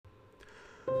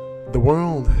The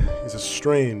world is a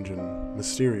strange and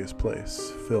mysterious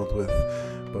place, filled with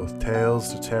both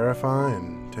tales to terrify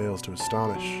and tales to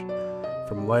astonish.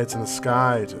 From lights in the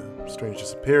sky to strange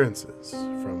disappearances,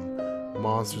 from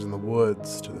monsters in the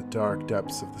woods to the dark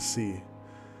depths of the sea.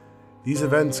 These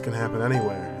events can happen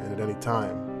anywhere and at any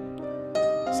time.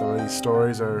 Some of these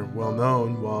stories are well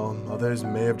known, while others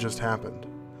may have just happened.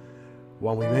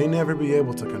 While we may never be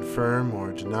able to confirm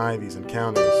or deny these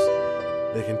encounters,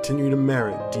 they continue to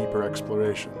merit deeper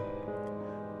exploration.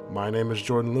 My name is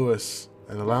Jordan Lewis,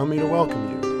 and allow me to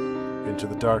welcome you into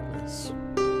the darkness.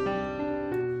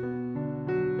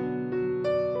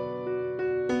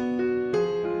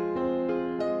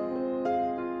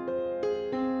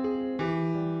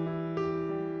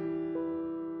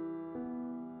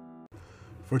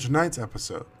 For tonight's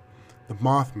episode, The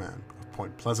Mothman of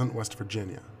Point Pleasant, West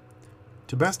Virginia.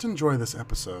 To best enjoy this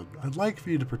episode, I'd like for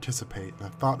you to participate in a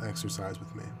thought exercise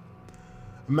with me.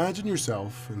 Imagine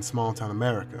yourself in small-town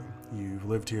America. You've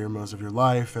lived here most of your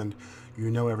life, and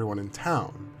you know everyone in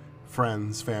town.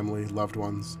 Friends, family, loved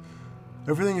ones.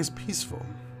 Everything is peaceful,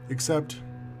 except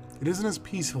it isn't as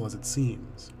peaceful as it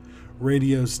seems.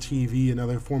 Radios, TV, and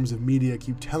other forms of media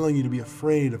keep telling you to be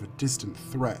afraid of a distant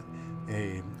threat,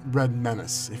 a red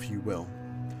menace, if you will.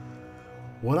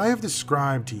 What I have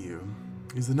described to you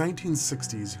is the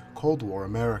 1960s Cold War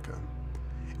America.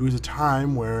 It was a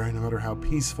time where, no matter how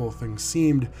peaceful things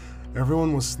seemed,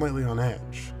 everyone was slightly on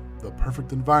edge, the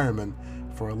perfect environment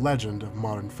for a legend of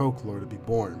modern folklore to be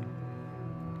born.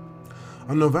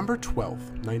 On November 12,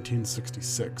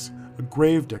 1966, a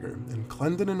gravedigger in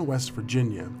Clendenin, West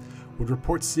Virginia, would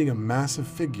report seeing a massive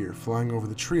figure flying over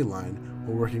the tree line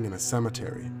while working in a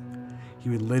cemetery. He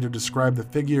would later describe the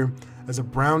figure as a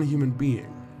brown human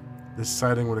being. This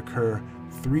sighting would occur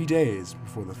 3 days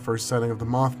before the first sighting of the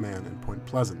Mothman in Point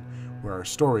Pleasant, where our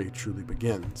story truly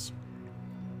begins.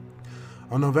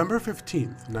 On November 15,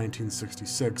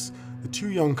 1966, the two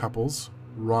young couples,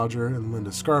 Roger and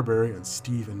Linda Scarberry and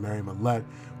Steve and Mary Millette,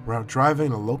 were out driving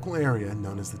in a local area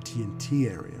known as the TNT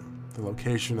area, the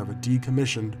location of a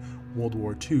decommissioned World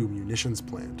War II munitions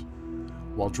plant.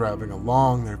 While driving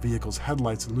along, their vehicle's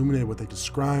headlights illuminated what they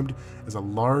described as a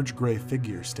large gray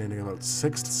figure standing about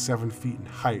 6 to 7 feet in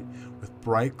height with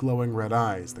bright glowing red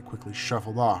eyes that quickly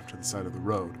shuffled off to the side of the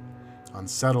road.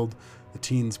 Unsettled, the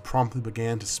teens promptly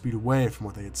began to speed away from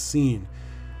what they had seen.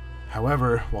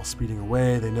 However, while speeding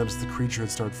away, they noticed the creature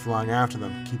had started flying after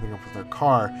them, keeping up with their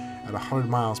car at 100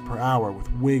 miles per hour with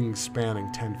wings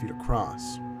spanning 10 feet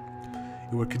across.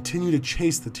 It would continue to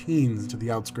chase the teens to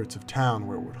the outskirts of town,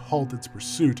 where it would halt its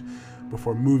pursuit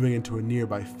before moving into a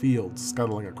nearby field,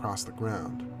 scuttling across the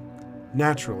ground.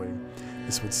 Naturally,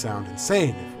 this would sound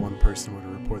insane if one person were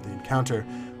to report the encounter,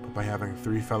 but by having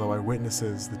 3 fellow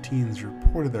eyewitnesses, the teens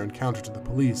reported their encounter to the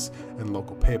police and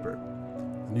local paper.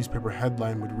 The newspaper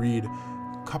headline would read,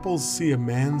 "Couples see a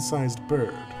man-sized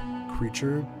bird.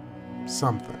 Creature?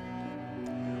 Something."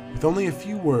 With only a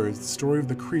few words, the story of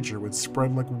the creature would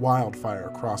spread like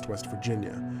wildfire across West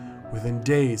Virginia. Within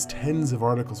days, tens of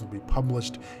articles would be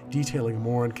published detailing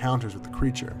more encounters with the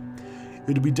creature.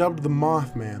 It would be dubbed the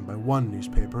Mothman by one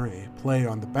newspaper, a play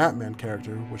on the Batman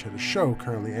character, which had a show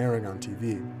currently airing on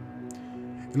TV.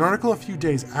 An article a few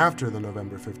days after the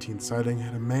November 15th sighting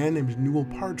had a man named Newell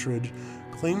Partridge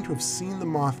claim to have seen the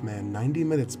Mothman 90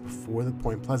 minutes before the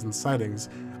Point Pleasant sightings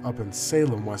up in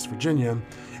Salem, West Virginia,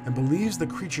 and believes the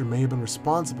creature may have been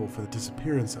responsible for the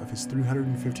disappearance of his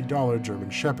 $350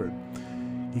 German Shepherd.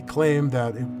 He claimed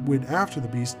that it went after the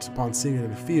beast upon seeing it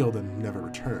in a field and never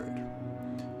returned.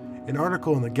 An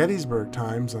article in the Gettysburg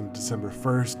Times on December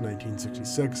 1st,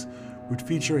 1966, would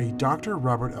feature a Dr.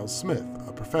 Robert L. Smith,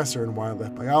 a professor in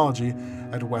wildlife biology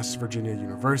at West Virginia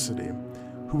University,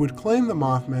 who would claim the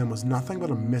Mothman was nothing but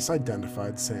a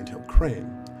misidentified sandhill crane.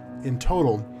 In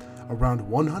total, around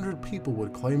 100 people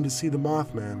would claim to see the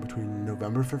Mothman between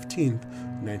November 15th,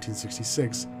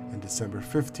 1966 and December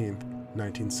 15th,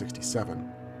 1967.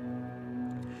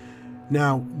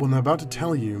 Now, what I'm about to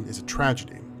tell you is a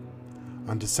tragedy.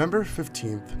 On December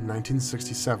 15th,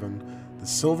 1967, the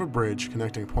Silver Bridge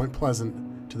connecting Point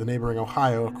Pleasant to the neighboring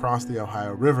Ohio across the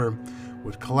Ohio River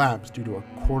would collapse due to a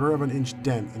 1/4 of an inch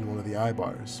dent in one of the eye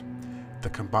bars. The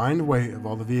combined weight of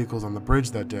all the vehicles on the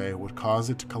bridge that day would cause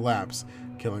it to collapse,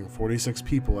 killing 46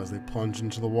 people as they plunged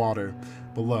into the water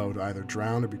below to either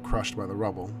drown or be crushed by the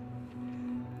rubble.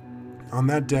 On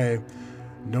that day,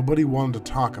 nobody wanted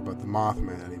to talk about the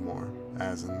Mothman anymore,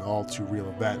 as an all-too-real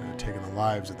event had taken the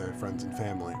lives of their friends and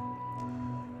family.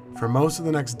 For most of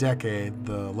the next decade,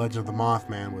 the legend of the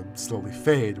Mothman would slowly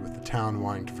fade, with the town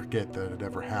wanting to forget that it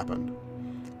ever happened.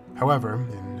 However,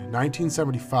 in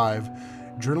 1975,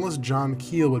 journalist John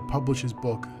Keel would publish his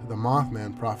book, The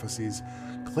Mothman Prophecies,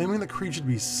 claiming the creature to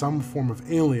be some form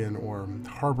of alien or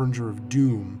harbinger of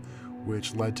doom,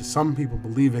 which led to some people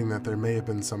believing that there may have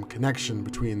been some connection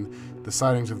between the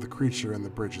sightings of the creature and the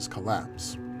bridge's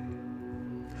collapse.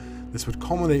 This would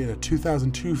culminate in a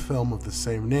 2002 film of the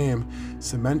same name,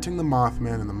 cementing the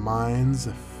Mothman in the minds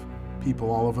of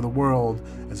people all over the world,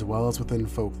 as well as within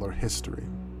folklore history.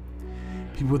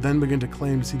 People would then begin to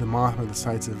claim to see the Mothman at the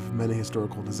sites of many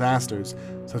historical disasters,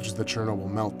 such as the Chernobyl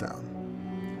meltdown.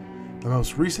 The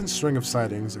most recent string of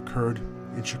sightings occurred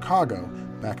in Chicago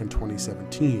back in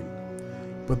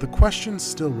 2017, but the question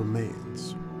still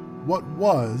remains: what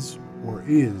was or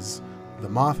is the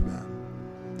Mothman?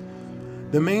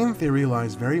 The main theory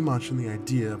lies very much in the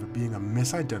idea of it being a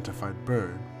misidentified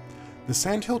bird. The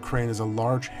sandhill crane is a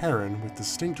large heron with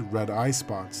distinct red eye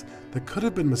spots that could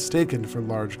have been mistaken for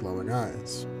large glowing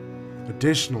eyes.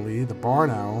 Additionally, the barn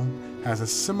owl has a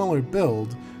similar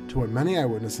build to what many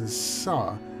eyewitnesses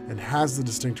saw and has the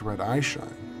distinct red eye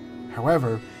shine.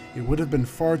 However, it would have been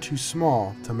far too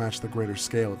small to match the greater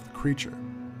scale of the creature.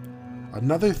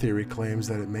 Another theory claims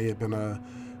that it may have been a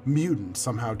mutant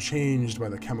somehow changed by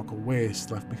the chemical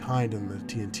waste left behind in the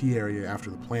TNT area after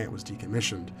the plant was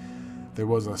decommissioned. There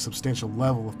was a substantial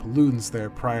level of pollutants there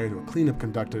prior to a cleanup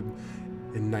conducted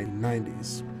in the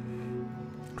 1990s.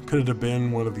 Could it have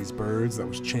been one of these birds that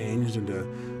was changed into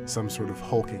some sort of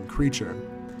hulking creature?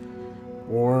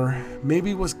 Or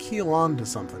maybe was Keel on to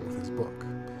something with his book?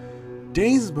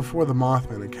 Days before the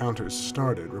Mothman encounters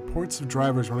started, reports of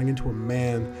drivers running into a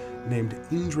man named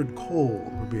Indrid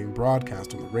Cold were being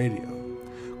broadcast on the radio.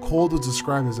 Cold was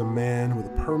described as a man with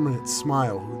a permanent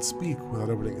smile who would speak without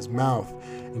opening his mouth,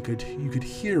 and you could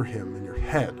hear him in your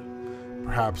head.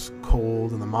 Perhaps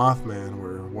Cold and the Mothman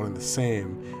were one and the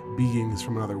same, beings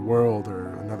from another world or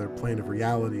another plane of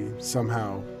reality,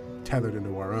 somehow tethered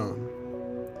into our own.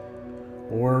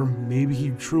 Or maybe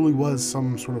he truly was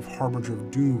some sort of harbinger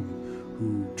of doom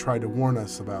who tried to warn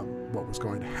us about what was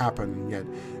going to happen, and yet,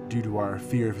 due to our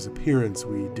fear of his appearance,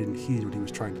 we didn't heed what he was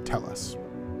trying to tell us.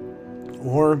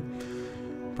 Or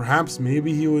perhaps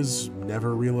maybe he was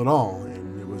never real at all,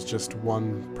 and it was just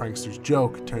one prankster's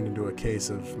joke turned into a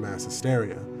case of mass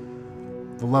hysteria.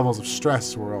 The levels of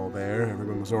stress were all there.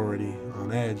 Everyone was already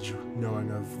on edge,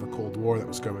 knowing of the Cold War that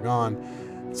was going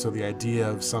on. So the idea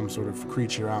of some sort of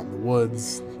creature out in the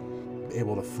woods,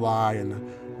 able to fly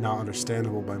and not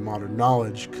understandable by modern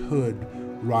knowledge, could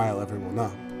rile everyone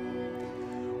up.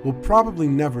 We'll probably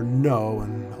never know,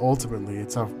 and ultimately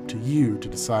it's up to you to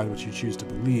decide what you choose to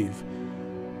believe,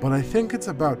 but I think it's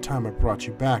about time I brought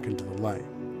you back into the light.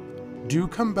 Do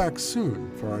come back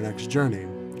soon for our next journey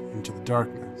into the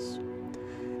darkness.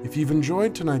 If you've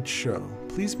enjoyed tonight's show,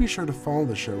 please be sure to follow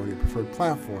the show on your preferred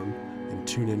platform and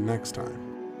tune in next time.